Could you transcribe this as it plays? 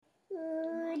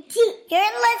You're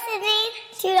listening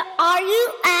to the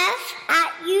RUF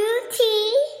at UT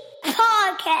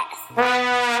podcast.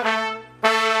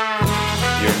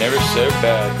 You're never so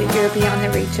bad that you're beyond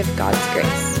the reach of God's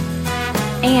grace.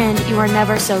 And you are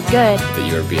never so good that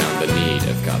you are beyond the need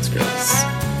of God's grace.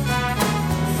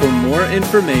 For more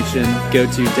information, go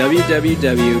to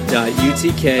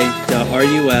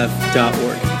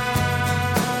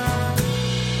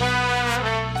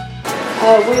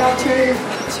www.utk.ruf.org. We all turn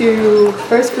to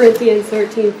 1 Corinthians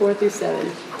 13, 4 through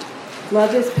 7.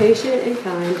 Love is patient and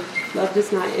kind. Love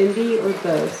does not envy or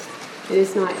boast. It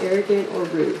is not arrogant or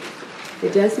rude.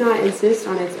 It does not insist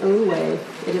on its own way.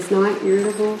 It is not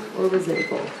irritable or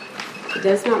resentful. It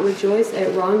does not rejoice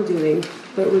at wrongdoing,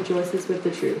 but rejoices with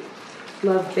the truth.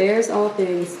 Love bears all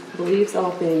things, believes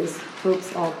all things,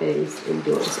 hopes all things,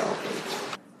 endures all things.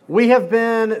 We have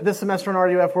been, this semester in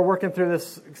RUF, we're working through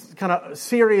this kind of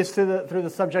series through the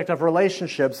subject of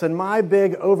relationships, and my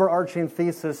big overarching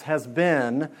thesis has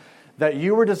been that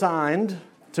you were designed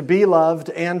to be loved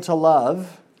and to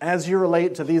love as you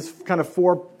relate to these kind of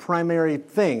four primary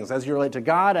things, as you relate to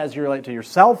God, as you relate to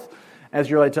yourself, as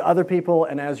you relate to other people,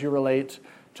 and as you relate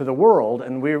to the world.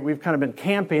 And we've kind of been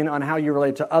camping on how you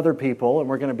relate to other people, and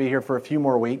we're going to be here for a few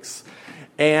more weeks.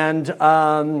 And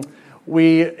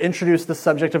we introduced the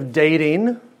subject of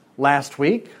dating last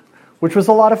week, which was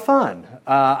a lot of fun.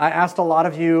 I asked a lot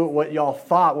of you what y'all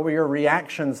thought, what were your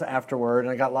reactions afterward, and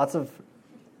I got lots of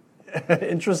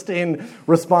interesting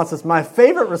responses. My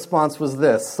favorite response was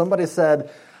this. Somebody said,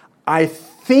 I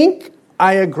think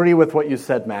I agree with what you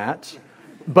said, Matt,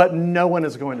 but no one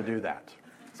is going to do that.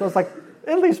 So it's like,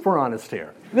 at least we're honest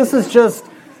here. This is just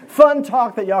fun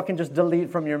talk that y'all can just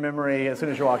delete from your memory as soon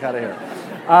as you walk out of here.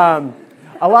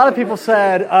 A lot of people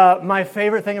said, my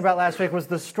favorite thing about last week was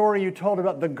the story you told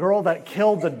about the girl that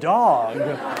killed the dog.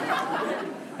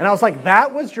 And I was like,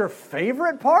 that was your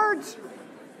favorite part?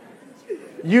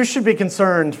 You should be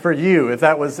concerned for you if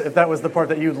that was the part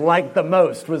that you liked the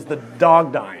most, was the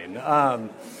dog dying.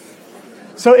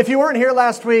 So if you weren't here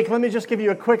last week, let me just give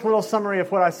you a quick little summary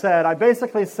of what I said. I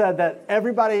basically said that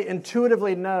everybody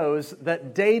intuitively knows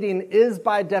that dating is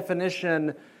by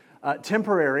definition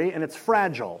temporary and it's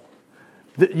fragile.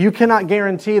 You cannot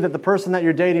guarantee that the person that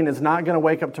you're dating is not going to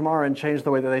wake up tomorrow and change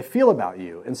the way that they feel about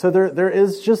you. And so there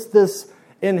is just this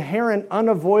inherent,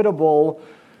 unavoidable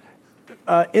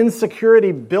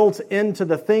insecurity built into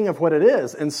the thing of what it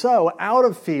is. And so out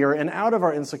of fear and out of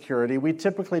our insecurity, we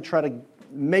typically try to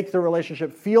make the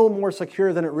relationship feel more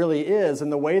secure than it really is.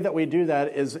 And the way that we do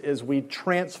that is we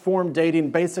transform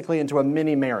dating basically into a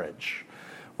mini marriage.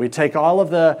 We take all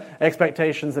of the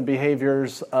expectations and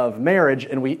behaviors of marriage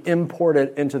and we import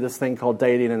it into this thing called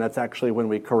dating, and that's actually when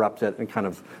we corrupt it and kind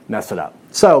of mess it up.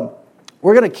 So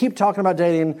we're going to keep talking about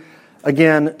dating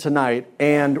again tonight,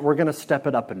 and we're going to step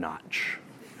it up a notch.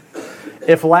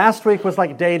 If last week was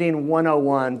like dating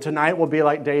 101, tonight will be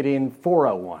like dating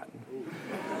 401.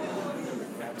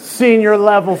 Senior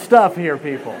level stuff here,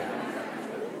 people.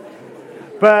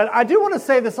 But I do want to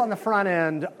say this on the front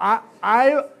end.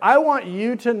 I want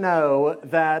you to know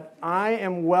that I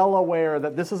am well aware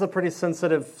that this is a pretty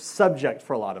sensitive subject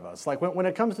for a lot of us. Like when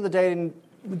it comes to the dating,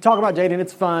 we talk about dating,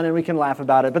 it's fun and we can laugh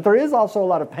about it. But there is also a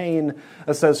lot of pain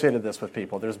associated with this with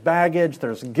people. There's baggage,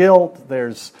 there's guilt,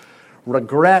 there's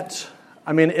regret.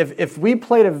 I mean, if we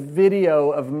played a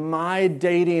video of my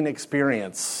dating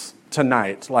experience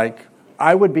tonight, like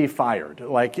I would be fired.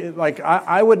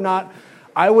 I would not.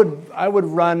 I would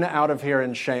run out of here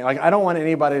in shame. Like I don't want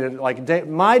anybody to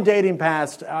my dating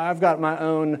past. I've got my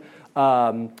own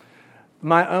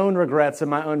regrets and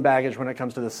my own baggage when it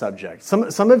comes to this subject.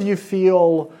 Some of you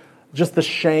feel just the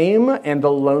shame and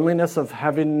the loneliness of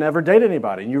having never dated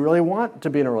anybody, and you really want to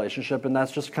be in a relationship, and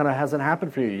that's just kind of hasn't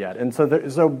happened for you yet. And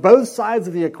so both sides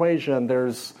of the equation,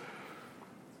 there's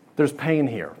pain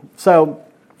here. So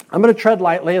I'm going to tread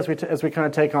lightly as we kind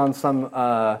of take on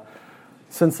some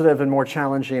sensitive and more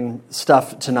challenging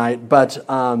stuff tonight, but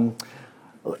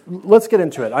let's get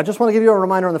into it. I just want to give you a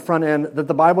reminder on the front end that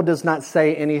the Bible does not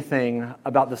say anything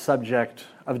about the subject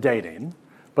of dating,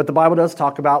 but the Bible does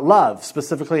talk about love,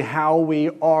 specifically how we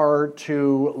are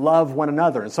to love one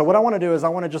another. And so what I want to do is I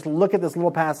want to just look at this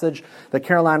little passage that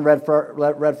Caroline read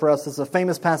for us. This is a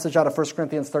famous passage out of 1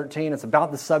 Corinthians 13. It's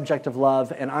about the subject of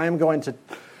love, and I am going to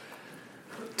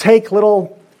take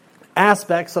little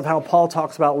aspects of how Paul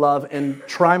talks about love and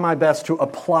try my best to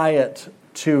apply it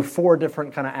to four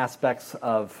different kind of aspects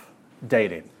of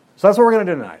dating. So that's what we're going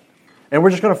to do tonight. And I'm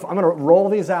going to roll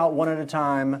these out one at a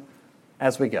time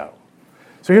as we go.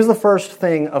 So here's the first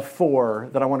thing of four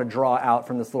that I want to draw out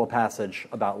from this little passage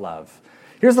about love.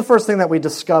 Here's the first thing that we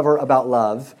discover about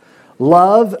love.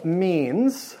 Love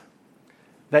means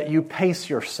that you pace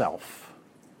yourself.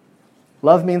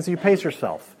 Love means you pace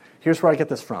yourself. Here's where I get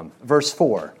this from. Verse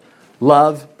 4.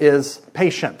 Love is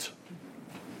patient.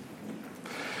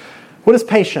 What is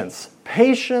patience?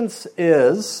 Patience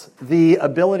is the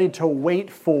ability to wait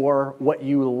for what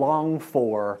you long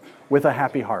for with a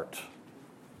happy heart.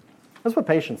 That's what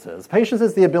patience is. Patience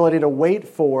is the ability to wait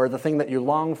for the thing that you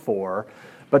long for,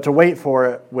 but to wait for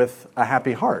it with a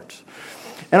happy heart.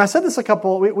 And I said this we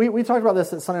talked about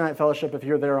this at Sunday Night Fellowship if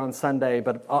you're there on Sunday,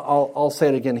 but I'll say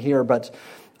it again here. But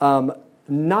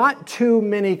not too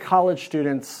many college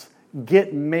students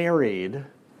get married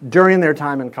during their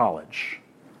time in college.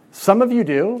 Some of you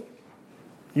do.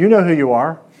 You know who you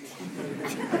are.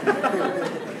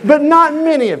 But not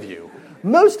many of you.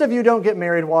 Most of you don't get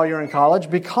married while you're in college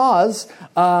because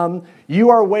you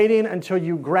are waiting until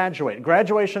you graduate.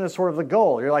 Graduation is sort of the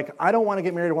goal. You're like, I don't want to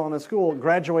get married while I'm in school.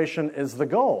 Graduation is the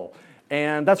goal.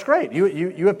 And that's great.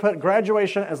 You have put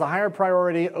graduation as a higher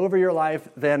priority over your life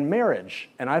than marriage.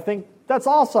 And I think that's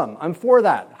awesome. I'm for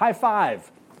that. High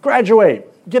five.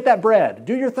 Graduate. Get that bread.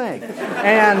 Do your thing.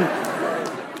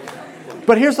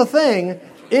 But here's the thing.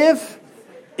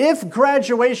 If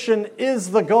graduation is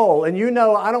the goal, and you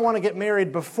know I don't want to get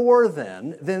married before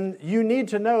then you need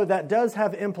to know that does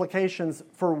have implications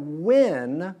for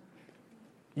when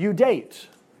you date.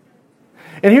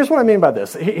 And here's what I mean by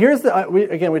this. Here's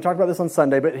we talked about this on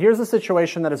Sunday, but here's a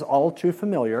situation that is all too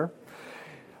familiar.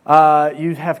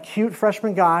 You have cute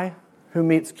freshman guy who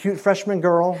meets cute freshman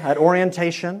girl at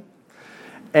orientation,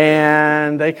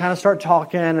 and they kind of start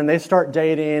talking, and they start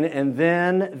dating, and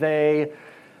then they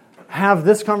have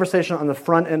this conversation on the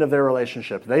front end of their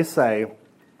relationship. They say,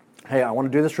 hey, I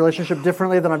want to do this relationship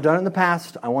differently than I've done it in the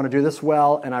past. I want to do this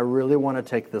well, and I really want to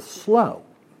take this slow.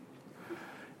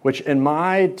 Which in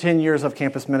my 10 years of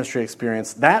campus ministry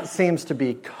experience, that seems to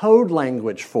be code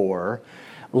language for,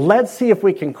 let's see if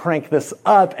we can crank this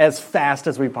up as fast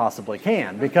as we possibly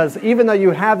can. Because even though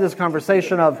you have this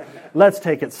conversation of, let's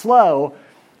take it slow,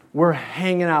 we're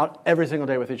hanging out every single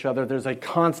day with each other. There's a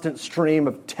constant stream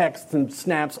of texts and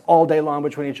snaps all day long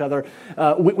between each other.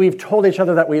 We've told each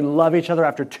other that we love each other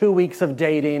after 2 weeks of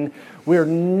dating. We're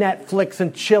Netflix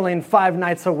and chilling 5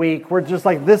 nights a week. We're just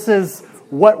like, this is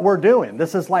what we're doing.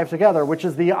 This is life together, which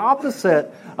is the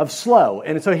opposite of slow.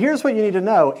 And so here's what you need to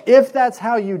know. If that's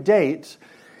how you date,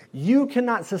 you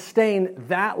cannot sustain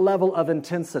that level of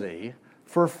intensity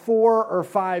for 4 or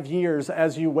 5 years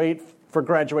as you wait for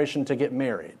graduation to get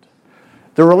married.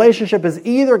 The relationship is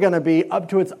either going to be up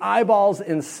to its eyeballs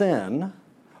in sin,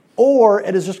 or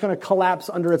it is just going to collapse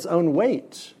under its own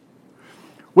weight.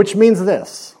 Which means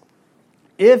this.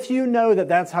 If you know that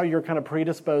that's how you're kind of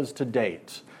predisposed to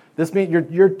date, this means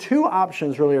your two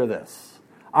options really are this.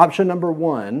 Option number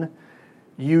 1,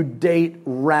 you date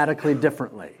radically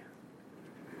differently.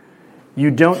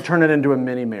 You don't turn it into a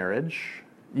mini marriage.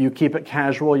 You keep it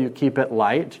casual, you keep it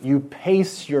light. You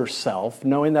pace yourself,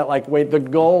 knowing that, the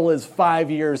goal is 5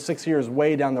 years, 6 years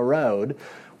way down the road,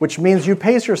 which means you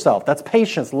pace yourself. That's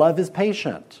patience. Love is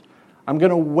patient. I'm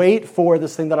going to wait for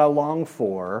this thing that I long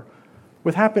for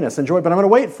with happiness and joy, but I'm going to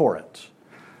wait for it.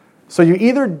 So you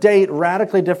either date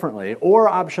radically differently, or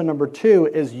option number 2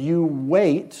 is you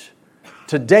wait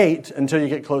to date until you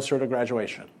get closer to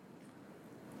graduation.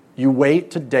 You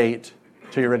wait to date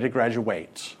till you're ready to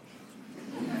graduate.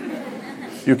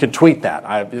 You can tweet that.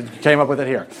 I came up with it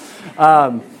here.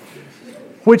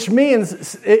 Which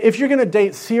means if you're going to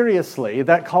date seriously,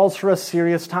 that calls for a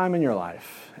serious time in your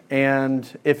life. And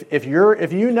if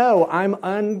you know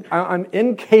I'm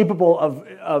incapable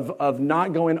of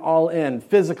not going all in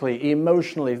physically,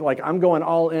 emotionally, like I'm going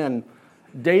all in,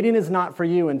 dating is not for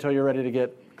you until you're ready to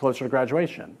get closer to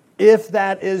graduation. If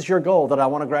that is your goal, that I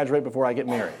want to graduate before I get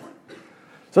married.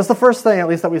 So that's the first thing, at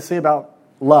least, that we see about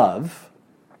love.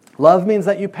 Love means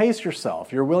that you pace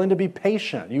yourself. You're willing to be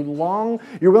patient. You're willing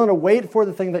to wait for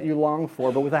the thing that you long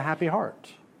for, but with a happy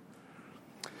heart.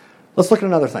 Let's look at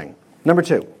another thing. Number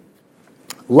 2.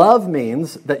 Love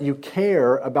means that you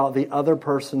care about the other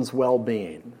person's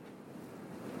well-being.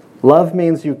 Love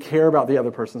means you care about the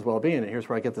other person's well-being. And here's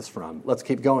where I get this from. Let's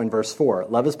keep going. Verse 4.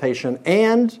 Love is patient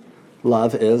and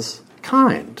love is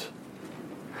kind.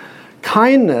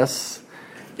 Kindness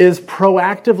is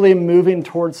proactively moving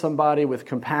towards somebody with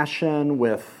compassion,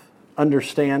 with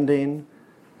understanding.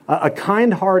 A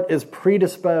kind heart is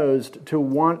predisposed to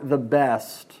want the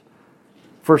best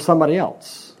for somebody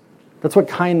else. That's what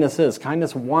kindness is.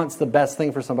 Kindness wants the best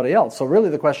thing for somebody else. So really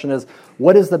the question is,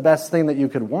 what is the best thing that you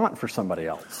could want for somebody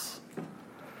else?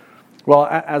 Well,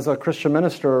 as a Christian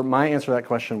minister, my answer to that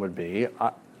question would be,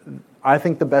 I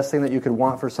think the best thing that you could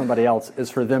want for somebody else is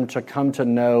for them to come to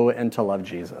know and to love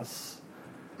Jesus.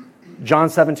 John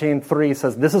 17:3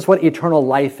 says, this is what eternal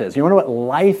life is. You want to know what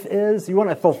life is? You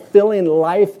want a fulfilling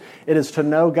life? It is to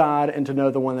know God and to know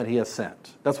the one that he has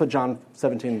sent. That's what John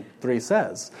 17:3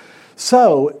 says.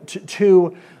 So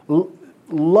to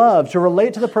love, to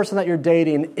relate to the person that you're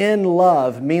dating in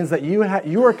love means that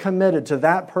you are committed to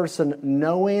that person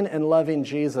knowing and loving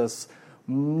Jesus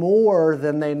more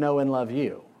than they know and love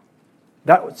you.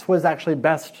 That was actually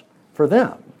best for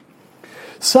them.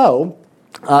 So,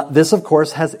 this, of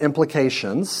course, has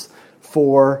implications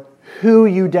for who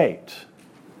you date.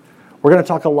 We're going to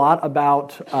talk a lot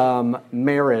about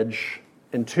marriage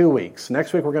in 2 weeks.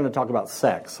 Next week, we're going to talk about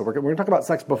sex. So we're going to talk about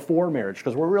sex before marriage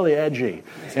because we're really edgy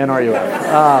in RUF.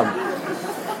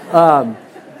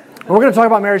 We're going to talk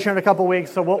about marriage here in a couple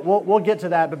weeks, so we'll get to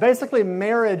that. But basically,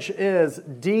 marriage is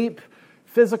deep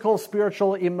physical,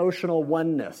 spiritual, emotional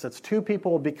oneness. It's two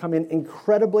people becoming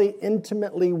incredibly,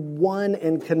 intimately one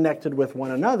and connected with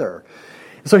one another.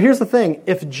 So here's the thing.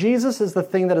 If Jesus is the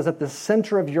thing that is at the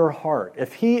center of your heart,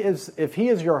 if he is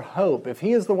your hope, if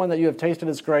he is the one that you have tasted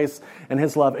his grace and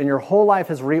his love, and your whole life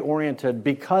is reoriented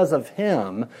because of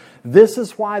him, this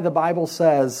is why the Bible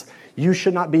says you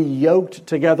should not be yoked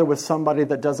together with somebody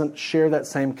that doesn't share that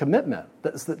same commitment.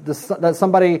 That's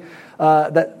somebody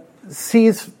that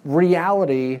sees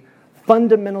reality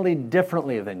fundamentally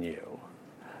differently than you.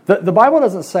 The Bible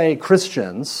doesn't say,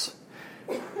 Christians,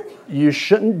 you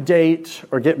shouldn't date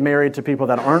or get married to people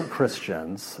that aren't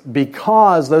Christians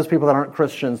because those people that aren't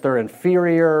Christians, they're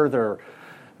inferior,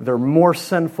 they're more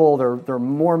sinful, they're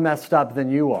more messed up than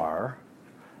you are.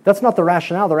 That's not the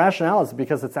rationale. The rationale is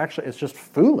because it's just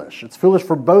foolish. It's foolish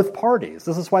for both parties.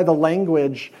 This is why the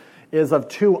language is of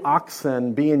two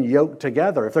oxen being yoked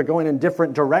together. If they're going in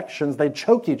different directions, they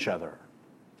choke each other.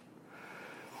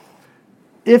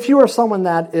 If you are someone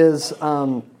that is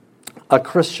a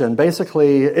Christian,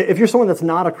 basically, if you're someone that's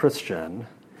not a Christian,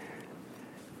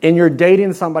 and you're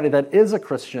dating somebody that is a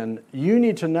Christian, you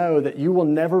need to know that you will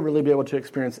never really be able to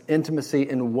experience intimacy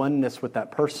and oneness with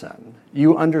that person.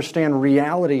 You understand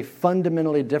reality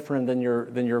fundamentally different than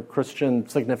your Christian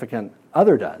significant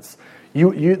other does.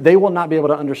 They will not be able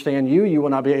to understand you. You will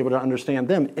not be able to understand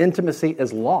them. Intimacy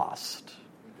is lost.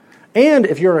 And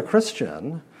if you're a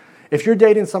Christian, if you're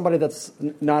dating somebody that's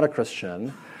not a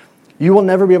Christian, you will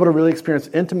never be able to really experience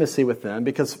intimacy with them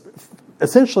because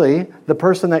essentially the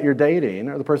person that you're dating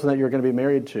or the person that you're going to be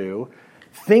married to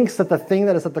thinks that the thing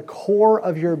that is at the core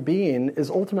of your being is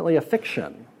ultimately a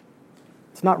fiction.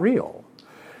 It's not real.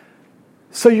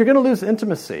 So you're going to lose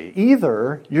intimacy.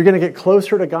 Either you're going to get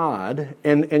closer to God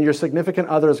and your significant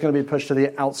other is going to be pushed to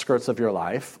the outskirts of your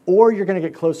life, or you're going to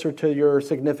get closer to your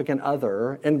significant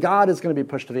other and God is going to be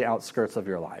pushed to the outskirts of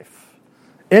your life.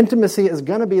 Intimacy is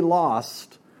going to be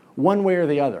lost one way or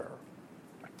the other.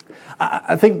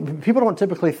 I think people don't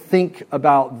typically think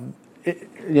about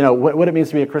what it means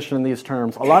to be a Christian in these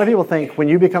terms. A lot of people think when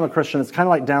you become a Christian, it's kind of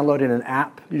like downloading an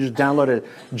app. You just download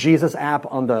a Jesus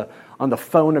app on the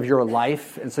phone of your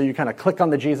life. And so you kind of click on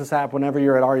the Jesus app whenever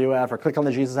you're at RUF or click on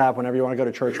the Jesus app whenever you want to go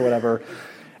to church or whatever.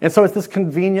 And so it's this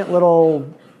convenient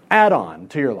little add-on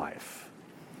to your life.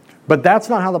 But that's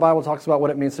not how the Bible talks about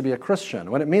what it means to be a Christian.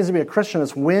 What it means to be a Christian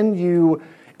is when you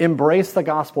embrace the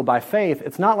gospel by faith,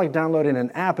 it's not like downloading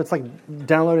an app. It's like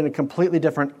downloading a completely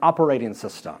different operating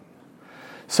system.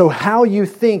 So how you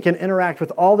think and interact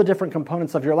with all the different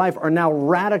components of your life are now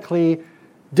radically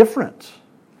different.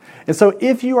 And so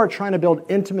if you are trying to build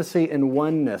intimacy and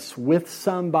oneness with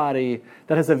somebody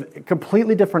that has a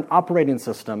completely different operating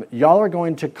system, y'all are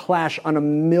going to clash on a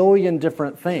million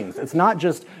different things. It's not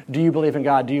just, do you believe in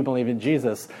God? Do you believe in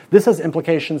Jesus? This has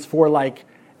implications for like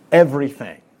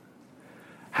everything.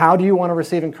 How do you want to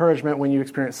receive encouragement when you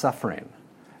experience suffering?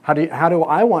 How do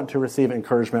I want to receive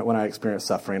encouragement when I experience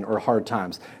suffering or hard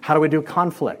times? How do we do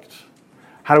conflict?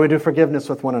 How do we do forgiveness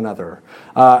with one another?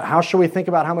 How should we think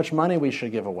about how much money we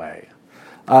should give away?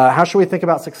 How should we think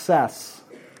about success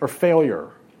or failure?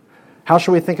 How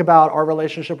should we think about our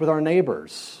relationship with our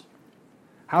neighbors?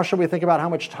 How should we think about how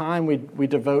much time we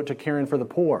devote to caring for the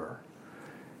poor?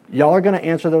 Y'all are going to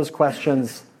answer those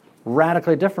questions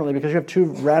radically differently because you have two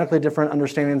radically different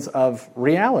understandings of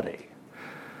reality.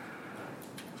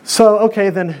 So, okay,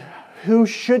 then who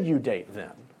should you date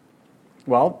then?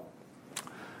 Well,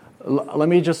 let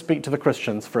me just speak to the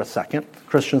Christians for a second.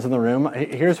 Christians in the room.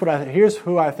 Here's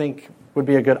who I think would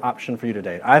be a good option for you to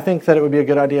date. I think that it would be a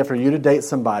good idea for you to date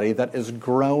somebody that is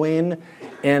growing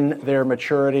in their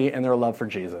maturity and their love for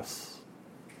Jesus.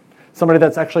 Somebody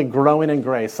that's actually growing in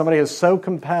grace. Somebody who's so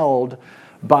compelled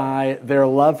by their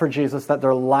love for Jesus that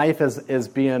their life is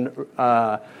being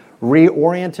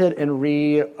reoriented and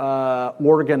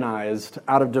reorganized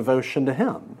out of devotion to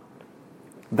Him.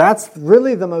 That's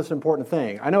really the most important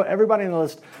thing. I know everybody in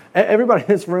this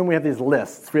room, we have these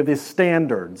lists. We have these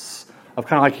standards of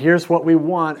kind of like, here's what we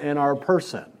want in our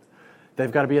person.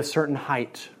 They've got to be a certain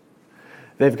height.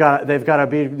 They've got to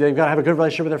have a good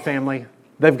relationship with their family.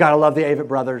 They've got to love the Avett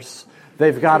brothers.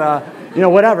 They've got to,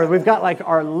 whatever. We've got like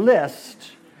our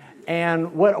list.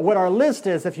 And what our list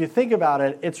is, if you think about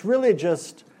it, it's really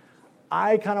just,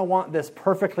 I kind of want this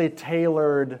perfectly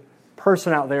tailored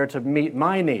person out there to meet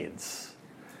my needs.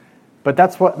 But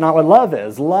that's not what love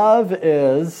is. Love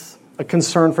is a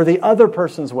concern for the other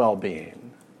person's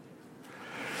well-being.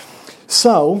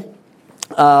 So,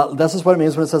 this is what it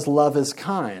means when it says love is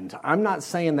kind. I'm not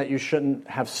saying that you shouldn't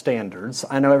have standards.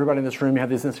 I know everybody in this room, you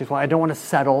have these instincts, well, I don't want to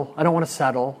settle. I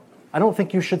don't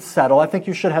think you should settle. I think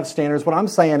you should have standards. What I'm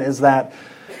saying is that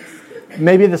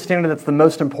maybe the standard that's the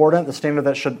most important, the standard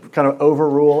that should kind of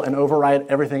overrule and override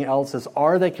everything else is,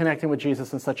 are they connecting with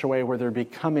Jesus in such a way where they're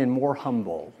becoming more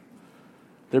humble?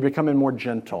 They're becoming more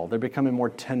gentle. They're becoming more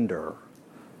tender.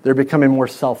 They're becoming more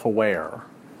self-aware.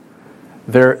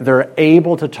 They're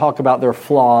able to talk about their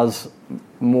flaws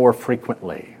more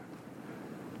frequently.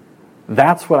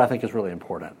 That's what I think is really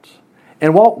important.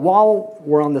 And while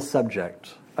we're on the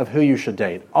subject of who you should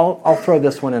date, I'll throw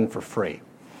this one in for free.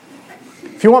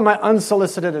 If you want my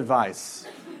unsolicited advice,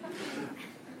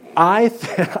 I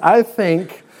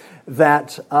think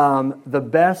that the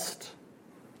best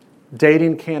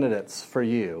dating candidates for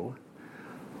you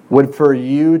would for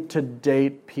you to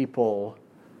date people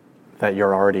that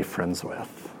you're already friends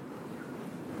with.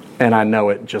 And I know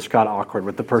it just got awkward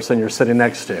with the person you're sitting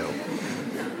next to.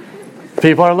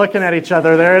 People are looking at each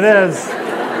other. There it is.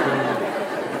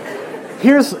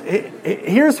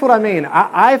 Here's what I mean.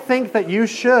 I think that you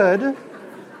should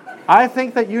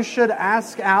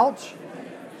ask out.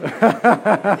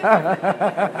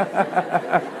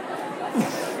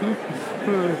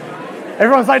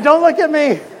 Everyone's like, don't look at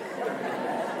me.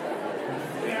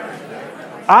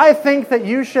 I think that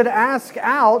you should ask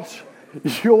out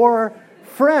your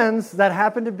friends that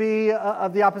happen to be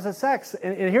of the opposite sex.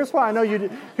 And here's why I know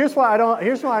here's why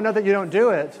I know that you don't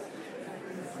do it.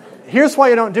 Here's why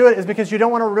you don't do it is because you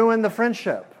don't want to ruin the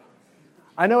friendship.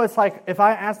 I know it's like, if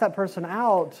I ask that person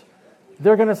out,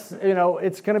 they're going to,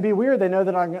 it's going to be weird. They know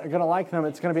that I'm going to like them.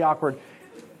 It's going to be awkward.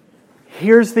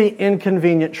 Here's the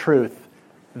inconvenient truth.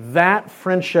 That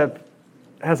friendship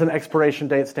has an expiration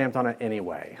date stamped on it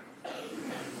anyway.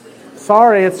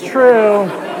 Sorry, it's true.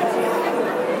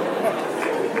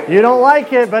 You don't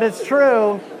like it, but it's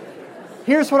true.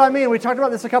 Here's what I mean. We talked about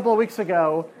this a couple of weeks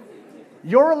ago.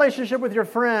 Your relationship with your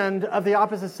friend of the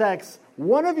opposite sex,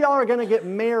 one of y'all are going to get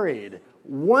married.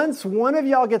 Once one of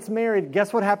y'all gets married,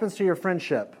 guess what happens to your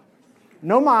friendship?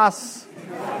 No mas.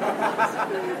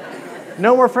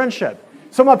 No more friendship.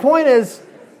 So my point is,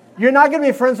 you're not going to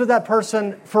be friends with that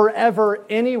person forever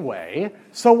anyway,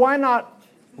 so why not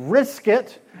risk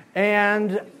it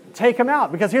and take them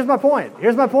out? Because here's my point.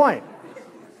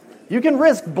 You can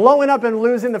risk blowing up and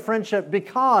losing the friendship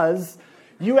because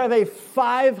you have a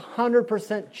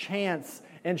 500% chance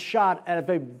and shot at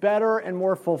a better and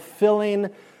more fulfilling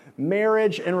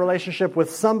marriage and relationship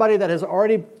with somebody that has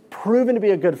already proven to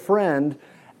be a good friend,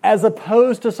 as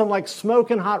opposed to some like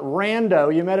smoking hot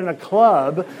rando you met in a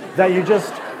club that you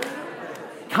just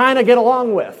kind of get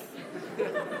along with.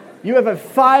 You have a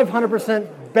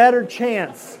 500% better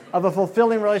chance of a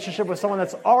fulfilling relationship with someone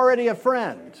that's already a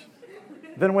friend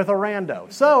than with a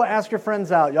rando. So ask your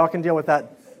friends out. Y'all can deal with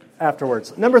that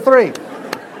afterwards. Number three.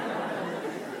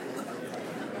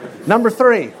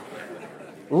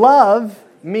 Love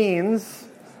means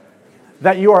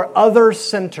that you are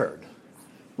other-centered.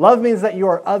 Love means that you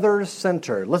are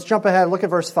other-centered. Let's jump ahead. Look at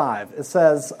verse 5. It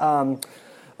says,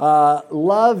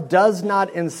 love does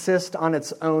not insist on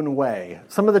its own way.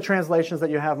 Some of the translations that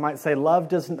you have might say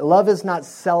love is not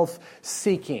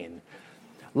self-seeking.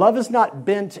 Love is not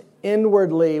bent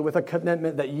inwardly with a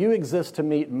commitment that you exist to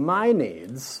meet my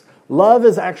needs. Love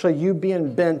is actually you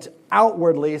being bent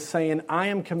outwardly, saying, I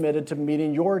am committed to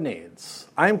meeting your needs.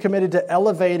 I am committed to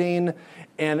elevating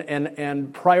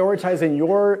and prioritizing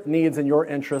your needs and your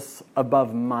interests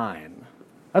above mine.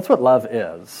 That's what love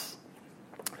is.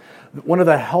 One of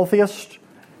the healthiest,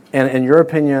 and in your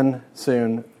opinion,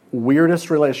 soon, weirdest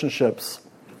relationships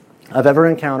I've ever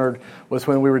encountered was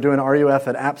when we were doing RUF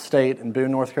at App State in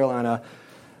Boone, North Carolina,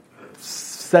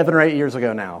 7 or 8 years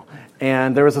ago now.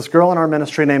 And there was this girl in our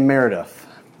ministry named Meredith.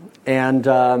 And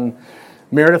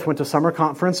Meredith went to summer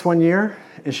conference one year,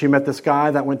 and she met this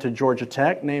guy that went to Georgia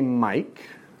Tech named Mike,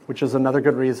 which is another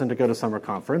good reason to go to summer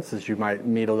conference, is you might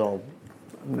meet a little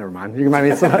Never mind. You might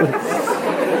meet somebody.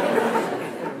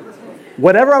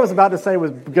 Whatever I was about to say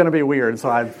was going to be weird, so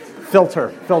I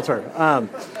filter.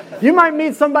 You might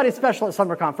meet somebody special at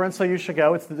summer conference, so you should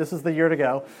go. This is the year to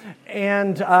go.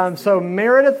 And so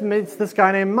Meredith meets this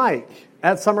guy named Mike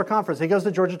at summer conference. He goes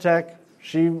to Georgia Tech.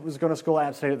 She was going to school at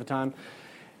App State at the time.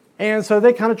 And so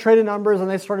they kind of traded numbers, and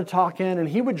they started talking, and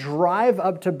he would drive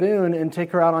up to Boone and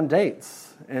take her out on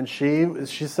dates. And she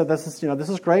said, this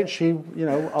is great. She,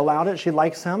 allowed it. She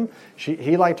likes him.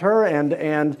 He liked her,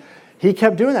 and he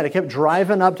kept doing that. He kept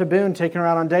driving up to Boone, taking her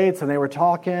out on dates, and they were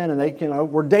talking, and they,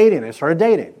 were dating. They started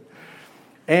dating.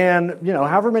 And,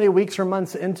 however many weeks or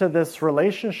months into this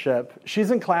relationship, she's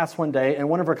in class one day, and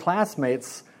one of her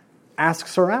classmates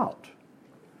asks her out.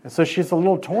 And so she's a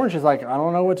little torn. She's like, I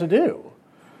don't know what to do.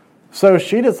 So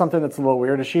she did something that's a little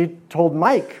weird, and she told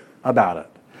Mike about it.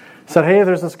 Said, hey,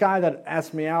 there's this guy that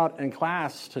asked me out in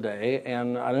class today,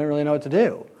 and I didn't really know what to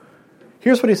do.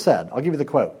 Here's what he said. I'll give you the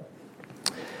quote.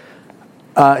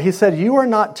 He said, you are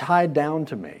not tied down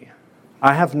to me.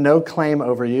 I have no claim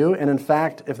over you, and in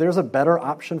fact, if there's a better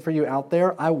option for you out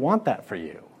there, I want that for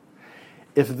you.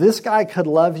 If this guy could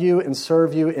love you and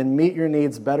serve you and meet your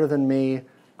needs better than me,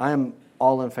 I am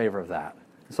all in favor of that.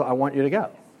 So I want you to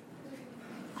go.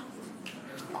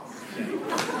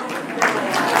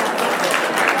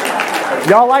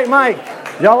 Y'all like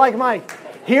Mike.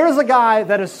 Here's a guy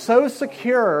that is so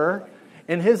secure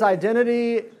in his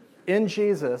identity in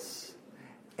Jesus,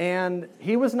 and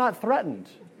he was not threatened.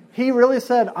 He really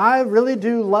said, I really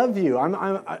do love you.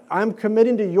 I'm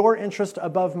committing to your interest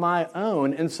above my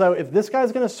own. And so if this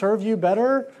guy's going to serve you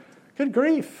better, good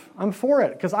grief, I'm for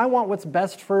it, because I want what's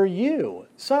best for you.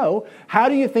 So how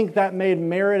do you think that made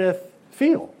Meredith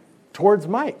feel towards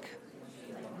Mike?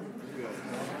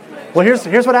 Well, here's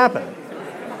what happened.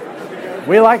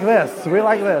 We like this.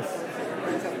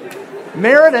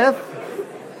 Meredith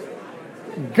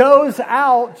goes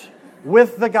out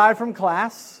with the guy from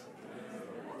class.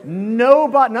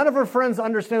 None of her friends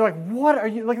understand. Like, what are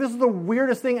you? Like, this is the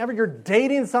weirdest thing ever. You're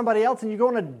dating somebody else, and you go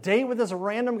on a date with this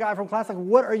random guy from class. Like,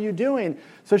 what are you doing?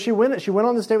 So she went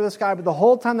on this date with this guy, but the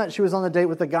whole time that she was on the date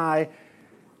with the guy,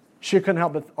 she couldn't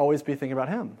help but always be thinking about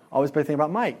him. Always be thinking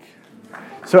about Mike.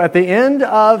 So at the end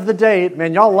of the date,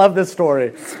 man, y'all love this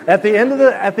story. At the end of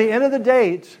the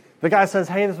date, the guy says,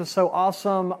 "Hey, this was so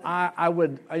awesome. I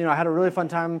had a really fun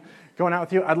time going out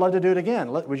with you. I'd love to do it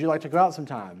again. Would you like to go out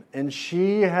sometime?" And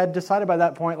she had decided by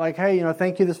that point, like, "Hey,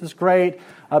 thank you. This was great,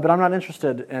 but I'm not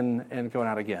interested in going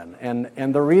out again."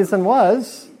 And the reason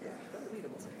was,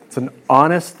 it's an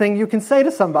honest thing you can say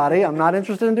to somebody. I'm not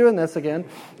interested in doing this again.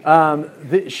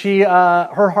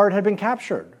 Her heart had been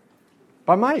captured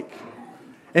by Mike.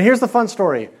 And here's the fun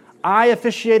story. I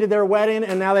officiated their wedding,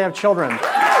 and now they have children.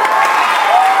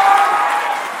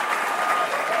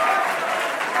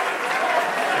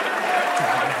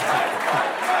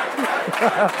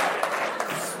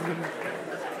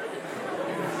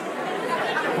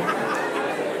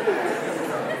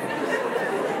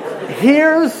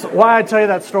 Here's why I tell you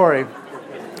that story.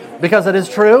 Because it is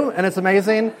true, and it's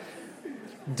amazing.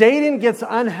 Dating gets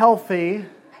unhealthy,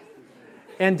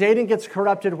 and dating gets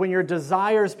corrupted when your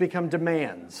desires become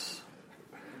demands.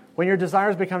 When your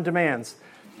desires become demands.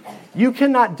 You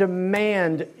cannot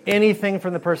demand anything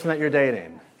from the person that you're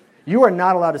dating. You are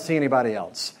not allowed to see anybody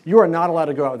else. You are not allowed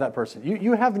to go out with that person.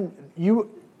 You have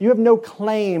no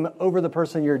claim over the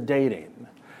person you're dating.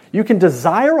 You can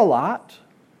desire a lot.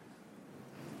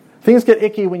 Things get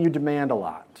icky when you demand a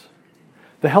lot.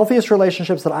 The healthiest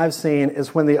relationships that I've seen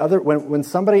is when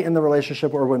somebody in the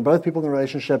relationship or when both people in the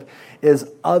relationship is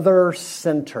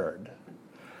other-centered.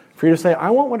 For you to say, I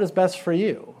want what is best for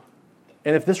you.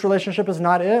 And if this relationship is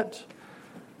not it,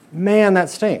 man, that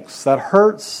stinks. That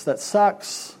hurts. That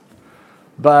sucks.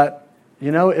 But,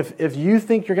 if you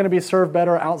think you're going to be served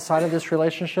better outside of this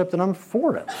relationship, then I'm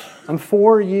for it. I'm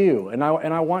for you, and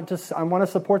I want to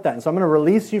support that. And so I'm going to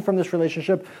release you from this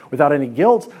relationship without any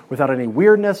guilt, without any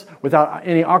weirdness, without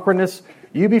any awkwardness.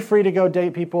 You be free to go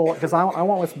date people because I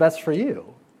want what's best for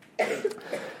you.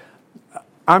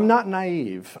 I'm not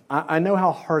naive. I know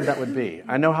how hard that would be.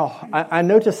 I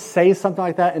know to say something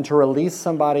like that and to release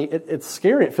somebody, it's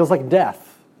scary. It feels like death.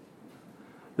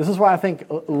 This is why I think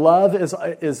love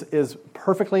is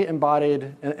perfectly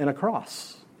embodied in a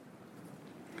cross.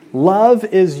 Love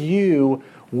is you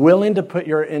willing to put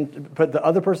the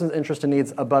other person's interest and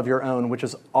needs above your own, which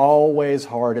is always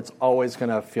hard. It's always going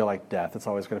to feel like death. It's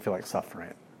always going to feel like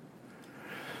suffering.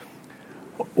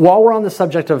 While we're on the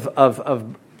subject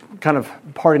of kind of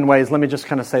parting ways, let me just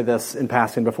kind of say this in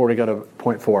passing before we go to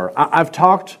point 4. I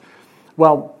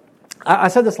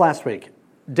said this last week.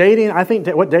 dating, I think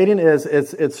what dating is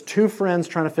it's two friends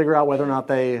trying to figure out whether or not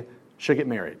they should get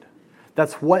married.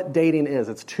 That's what dating is.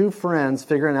 It's two friends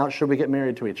figuring out, should we get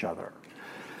married to each other?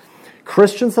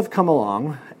 Christians have come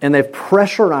along and they've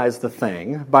pressurized the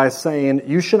thing by saying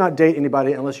you should not date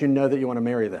anybody unless you know that you want to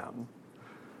marry them,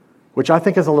 which I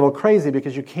think is a little crazy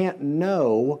because you can't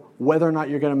know whether or not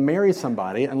you're going to marry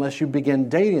somebody unless you begin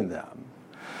dating them.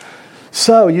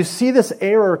 So you see this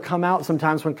error come out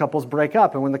sometimes when couples break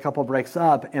up, and when the couple breaks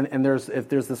up and there's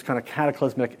this kind of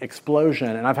cataclysmic explosion.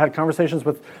 And I've had conversations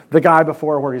with the guy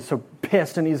before where he's so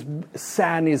pissed and he's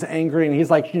sad and he's angry and he's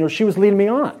like, she was leading me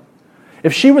on.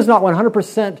 If she was not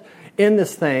 100% in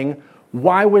this thing,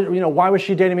 why was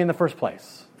she dating me in the first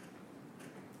place?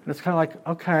 And it's kind of like,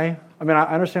 okay. I mean, I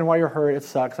understand why you're hurt. It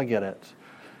sucks. I get it.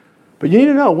 But you need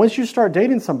to know, once you start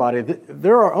dating somebody,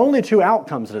 there are only two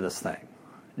outcomes to this thing.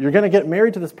 You're going to get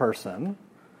married to this person,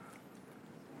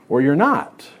 or you're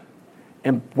not.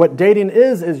 And what dating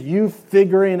is you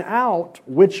figuring out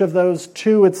which of those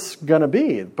two it's going to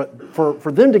be. But for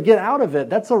them to get out of it,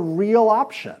 that's a real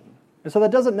option. And so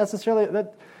that doesn't necessarily,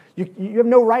 that you have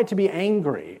no right to be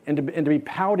angry and to be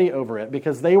pouty over it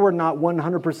because they were not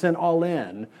 100% all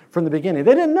in from the beginning.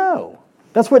 They didn't know.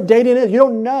 That's what dating is. You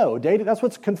don't know. Dating, that's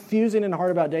what's confusing and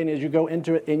hard about dating is you go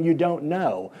into it and you don't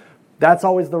know. That's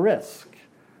always the risk,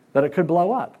 that it could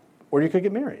blow up or you could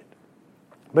get married.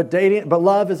 But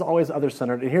love is always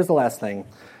other-centered. And here's the last thing,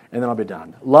 and then I'll be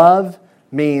done. Love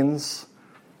means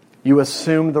you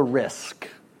assume the risk.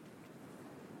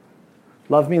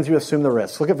 Love means you assume the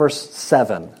risk. Look at verse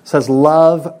 7. It says,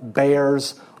 love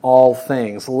bears all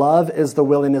things. Love is the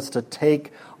willingness to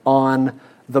take on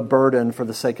the burden for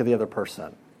the sake of the other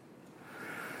person.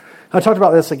 I talked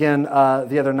about this again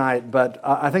the other night, but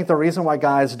I think the reason why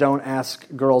guys don't ask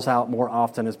girls out more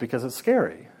often is because it's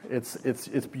scary. It's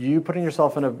you putting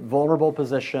yourself in a vulnerable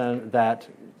position that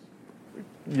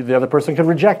the other person could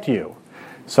reject you.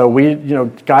 So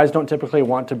guys don't typically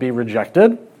want to be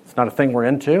rejected. It's not a thing we're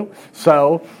into.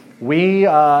 So we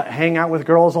hang out with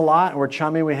girls a lot, and we're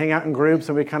chummy. We hang out in groups,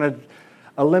 and we kind of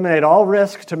eliminate all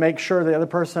risk to make sure the other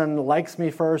person likes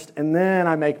me first, and then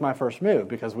I make my first move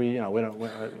because we don't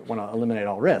want to eliminate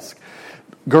all risk.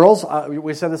 Girls,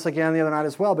 we said this again the other night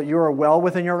as well, but you are well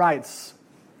within your rights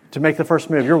to make the first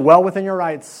move. You're well within your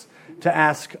rights to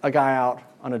ask a guy out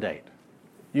on a date.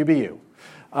 You be you.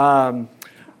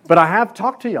 But I have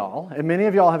talked to y'all, and many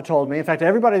of y'all have told me, in fact,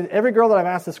 every girl that I've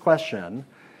asked this question,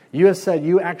 you have said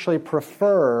you actually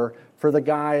prefer for the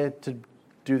guy to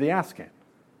do the asking.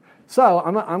 So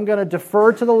I'm going to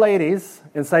defer to the ladies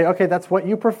and say, okay, that's what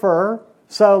you prefer,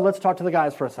 so let's talk to the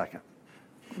guys for a second.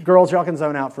 Girls, y'all can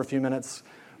zone out for a few minutes.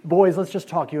 Boys, let's just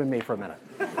talk you and me for a minute.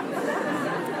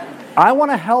 I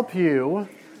want to help you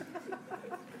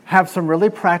have some really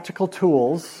practical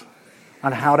tools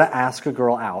on how to ask a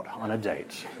girl out on a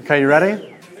date. Okay, you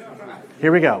ready?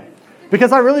 Here we go.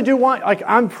 Because I really do want,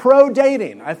 I'm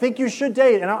pro-dating. I think you should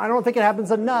date, and I don't think it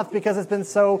happens enough because it's been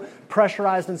so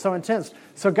pressurized and so intense.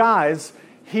 So guys,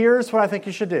 here's what I think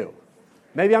you should do.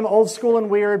 Maybe I'm old school and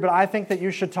weird, but I think that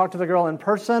you should talk to the girl in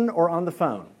person or on the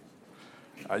phone.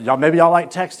 Maybe y'all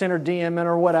like texting or DMing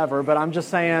or whatever, but I'm just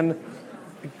saying,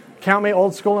 count me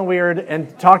old school and weird,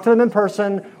 and talk to them in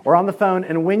person or on the phone.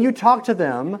 And when you talk to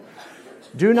them,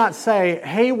 do not say,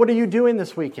 hey, what are you doing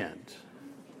this weekend?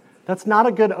 That's not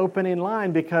a good opening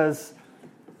line because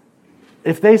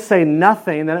if they say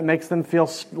nothing, then it makes them feel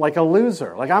like a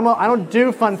loser. I don't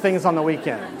do fun things on the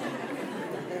weekend.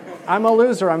 I'm a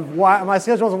loser. My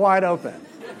schedule's wide open.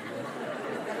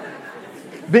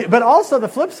 But also the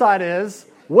flip side is,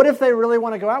 what if they really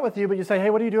want to go out with you, but you say, hey,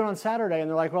 what are you doing on Saturday? And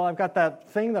they're like, well, I've got that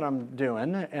thing that I'm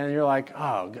doing. And you're like,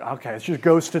 oh, okay, it's just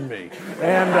ghosted me.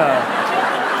 And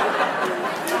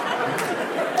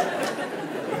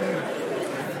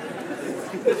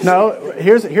no,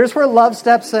 here's where love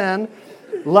steps in.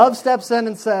 Love steps in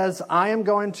and says, I am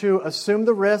going to assume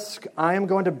the risk. I am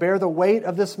going to bear the weight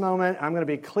of this moment. I'm going to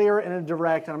be clear and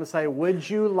direct. And I'm going to say, would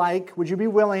you be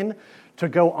willing to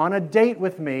go on a date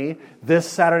with me this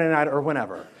Saturday night or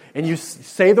whenever? And you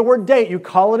say the word date. You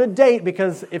call it a date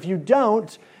because if you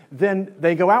don't, then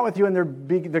they go out with you and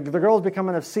the girl's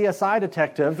becoming a CSI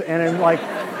detective and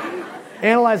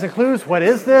analyzing clues. What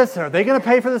is this? Are they going to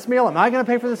pay for this meal? Am I going to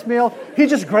pay for this meal? He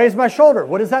just grazed my shoulder.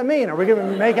 What does that mean? Are we going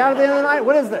to make out at the end of the night?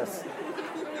 What is this?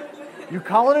 You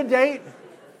call it a date.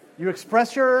 You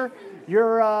express your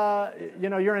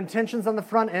intentions on the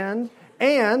front end.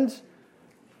 And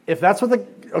if that's what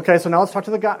so now let's talk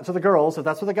to the girls. If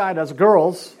that's what the guy does,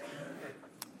 girls,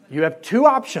 you have two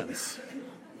options.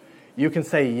 You can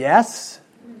say yes,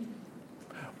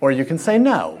 or you can say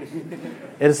no.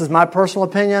 This is my personal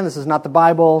opinion. This is not the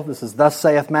Bible. This is thus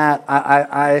saith Matt.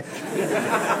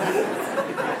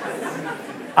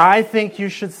 I think you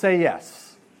should say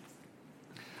yes.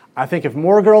 I think if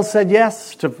more girls said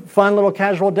yes to fun little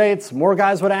casual dates, more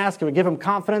guys would ask. It would give them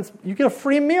confidence. You get a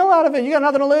free meal out of it. You got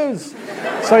nothing to lose.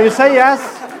 So you say yes.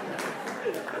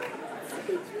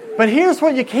 But here's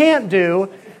what you can't do.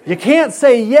 You can't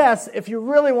say yes if you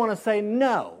really want to say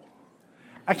no.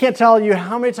 I can't tell you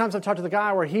how many times I've talked to the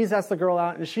guy where he's asked the girl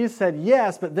out and she said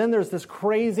yes, but then there's this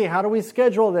crazy, how do we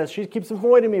schedule this? She keeps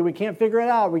avoiding me. We can't figure it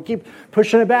out. We keep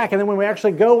pushing it back. And then when we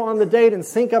actually go on the date and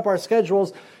sync up our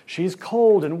schedules, she's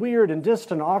cold and weird and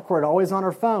distant, awkward, always on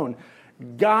her phone.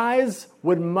 Guys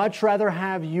would much rather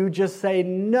have you just say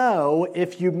no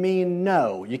if you mean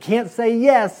no. You can't say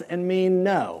yes and mean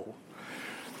no.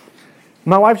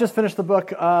 My wife just finished the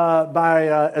book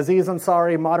by Aziz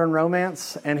Ansari, Modern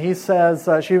Romance, and he says,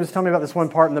 she was telling me about this one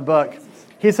part in the book.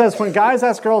 He says, when guys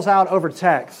ask girls out over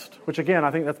text, which again, I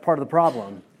think that's part of the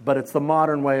problem, but it's the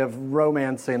modern way of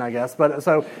romancing, I guess. But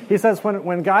so he says,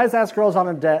 when guys ask girls on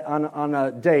a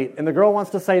date, and the girl wants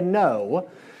to say no,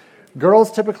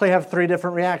 girls typically have three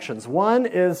different reactions. One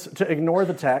is to ignore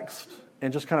the text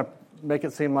and just kind of make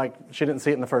it seem like she didn't see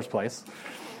it in the first place.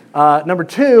 Number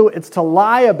two, it's to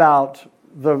lie about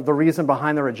the reason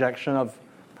behind the rejection of,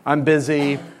 I'm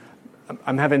busy,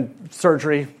 I'm having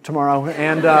surgery tomorrow,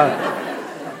 and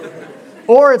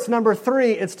or it's number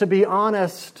three, it's to be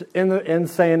honest in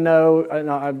saying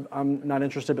no, I'm not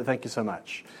interested, but thank you so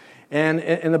much. And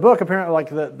in the book, apparently, like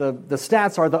the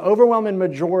stats are the overwhelming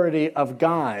majority of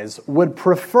guys would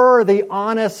prefer the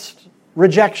honest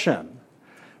rejection.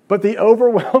 But the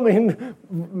overwhelming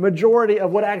majority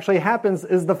of what actually happens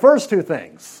is the first two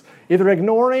things, either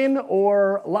ignoring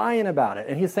or lying about it.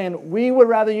 And he's saying, we would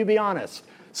rather you be honest.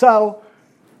 So,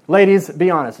 ladies,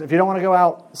 be honest. If you don't want to go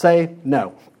out, say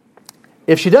no.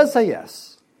 If she does say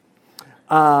yes,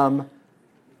 then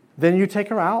you take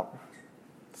her out.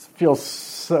 This feels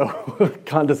so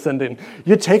condescending.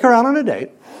 You take her out on a date.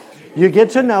 You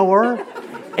get to know her.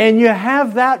 And you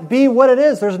have that be what it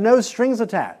is. There's no strings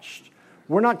attached.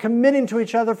 We're not committing to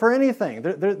each other for anything.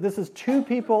 This is two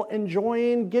people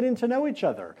enjoying getting to know each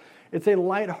other. It's a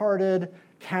lighthearted,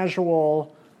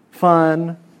 casual,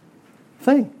 fun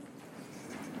thing.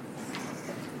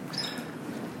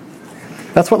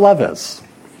 That's what love is.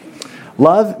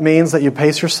 Love means that you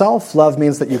pace yourself. Love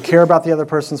means that you care about the other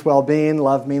person's well-being.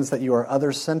 Love means that you are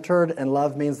others-centered. And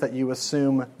love means that you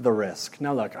assume the risk.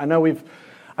 Now look, I know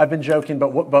I've been joking, but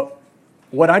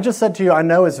what I just said to you, I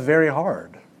know is very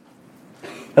hard.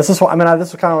 This is why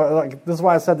this is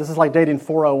why I said this is like dating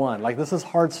 401. Like this is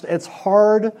hard. It's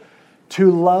hard to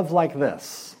love like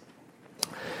this.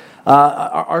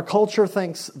 Our culture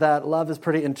thinks that love is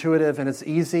pretty intuitive and it's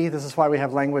easy. This is why we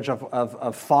have language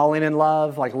of falling in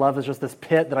love. Like love is just this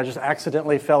pit that I just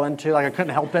accidentally fell into. Like I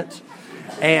couldn't help it.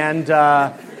 And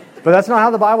but that's not how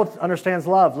the Bible understands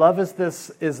love. Love is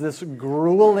this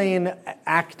grueling,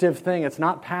 active thing. It's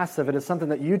not passive. It is something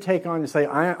that you take on. You say,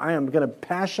 I am going to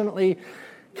passionately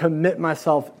commit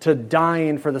myself to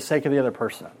dying for the sake of the other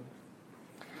person.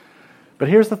 But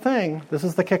here's the thing. This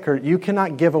is the kicker. You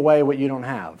cannot give away what you don't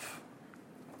have.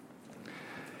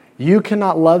 You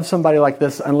cannot love somebody like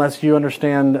this unless you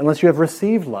have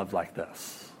received love like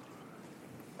this.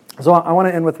 So I want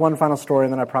to end with one final story,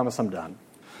 and then I promise I'm done.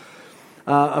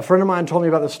 A friend of mine told me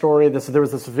about this story. There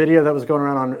was this video that was going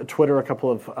around on Twitter a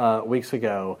couple of weeks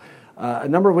ago. A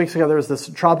number of weeks ago, there was this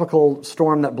tropical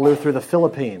storm that blew through the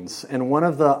Philippines, and one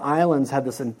of the islands had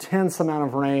this intense amount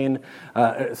of rain,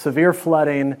 severe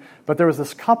flooding, but there was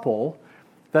this couple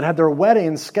that had their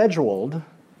wedding scheduled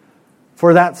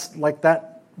for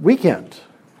that weekend.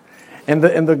 And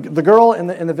the girl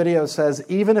in the video says,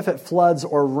 even if it floods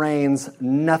or rains,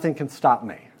 nothing can stop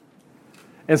me.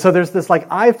 And so there's this like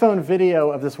iPhone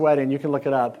video of this wedding, you can look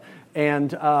it up,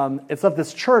 and it's of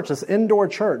this church, this indoor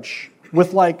church,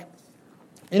 with like,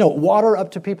 water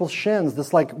up to people's shins,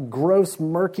 this like gross,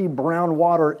 murky brown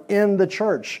water in the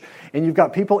church. And you've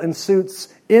got people in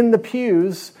suits in the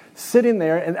pews sitting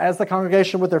there, and as the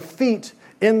congregation with their feet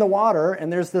in the water,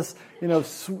 and there's this,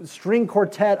 string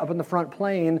quartet up in the front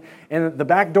playing, and the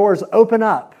back doors open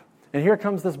up. And here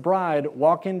comes this bride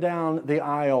walking down the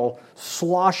aisle,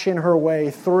 sloshing her way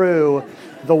through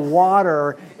the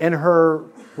water in her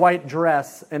white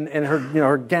dress and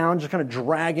her gown just kind of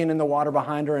dragging in the water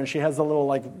behind her, and she has a little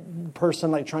like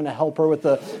person trying to help her with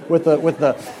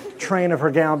the train of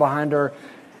her gown behind her.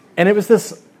 And it was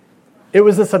this It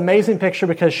was this amazing picture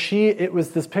because it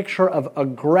was this picture of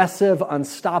aggressive,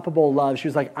 unstoppable love. She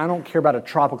was like, I don't care about a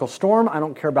tropical storm. I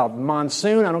don't care about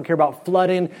monsoon. I don't care about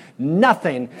flooding.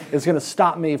 Nothing is going to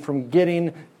stop me from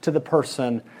getting to the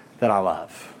person that I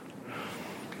love.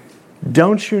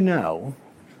 Don't you know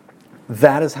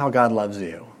that is how God loves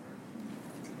you?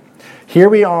 Here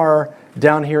we are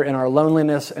down here in our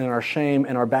loneliness and our shame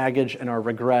and our baggage and our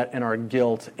regret and our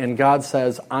guilt. And God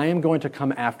says, I am going to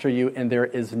come after you, and there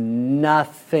is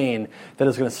nothing that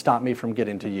is going to stop me from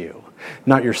getting to you.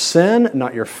 Not your sin,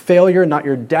 not your failure, not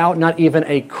your doubt, not even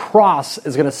a cross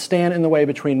is going to stand in the way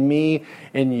between me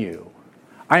and you.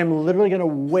 I am literally going to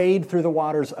wade through the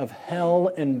waters of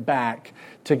hell and back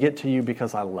to get to you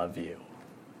because I love you.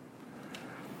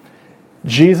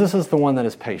 Jesus is the one that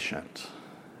is patient.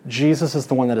 Jesus is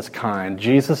the one that is kind.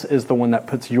 Jesus is the one that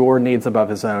puts your needs above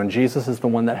his own. Jesus is the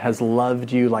one that has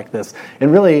loved you like this.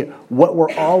 And really, what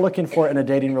we're all looking for in a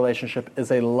dating relationship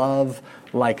is a love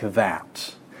like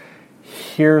that.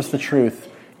 Here's the truth.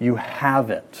 You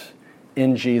have it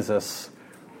in Jesus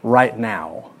right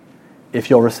now,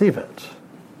 if you'll receive it.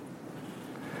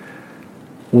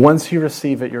 Once you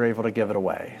receive it, you're able to give it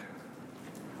away.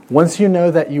 Once you know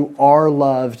that you are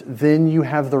loved, then you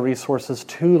have the resources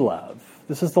to love.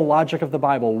 This is the logic of the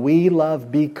Bible. We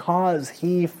love because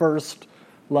he first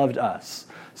loved us.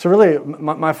 So really,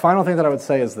 my final thing that I would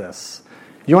say is this.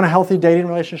 You want a healthy dating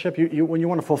relationship? When you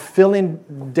want a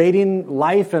fulfilling dating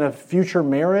life and a future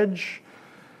marriage,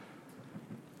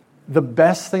 the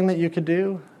best thing that you could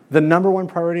do, the number one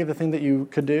priority of the thing that you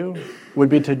could do, would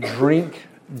be to drink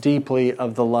deeply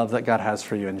of the love that God has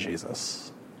for you in Jesus.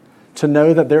 To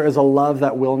know that there is a love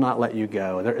that will not let you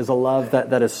go. There is a love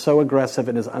that is so aggressive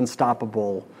and is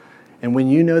unstoppable. And when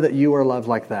you know that you are loved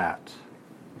like that,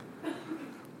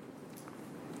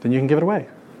 then you can give it away.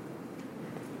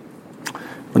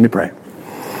 Let me pray.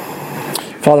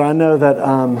 Father, I know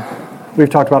that we've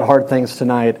talked about hard things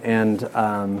tonight, and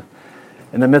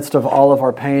in the midst of all of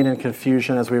our pain and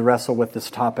confusion as we wrestle with this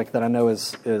topic that I know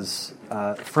is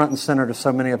front and center to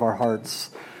so many of our hearts,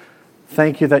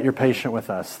 thank you that you're patient with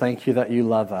us. Thank you that you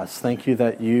love us. Thank you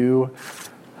that you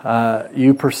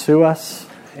pursue us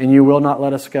and you will not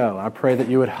let us go. I pray that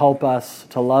you would help us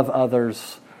to love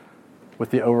others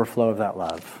with the overflow of that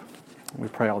love. We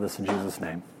pray all this in Jesus'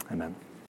 name. Amen.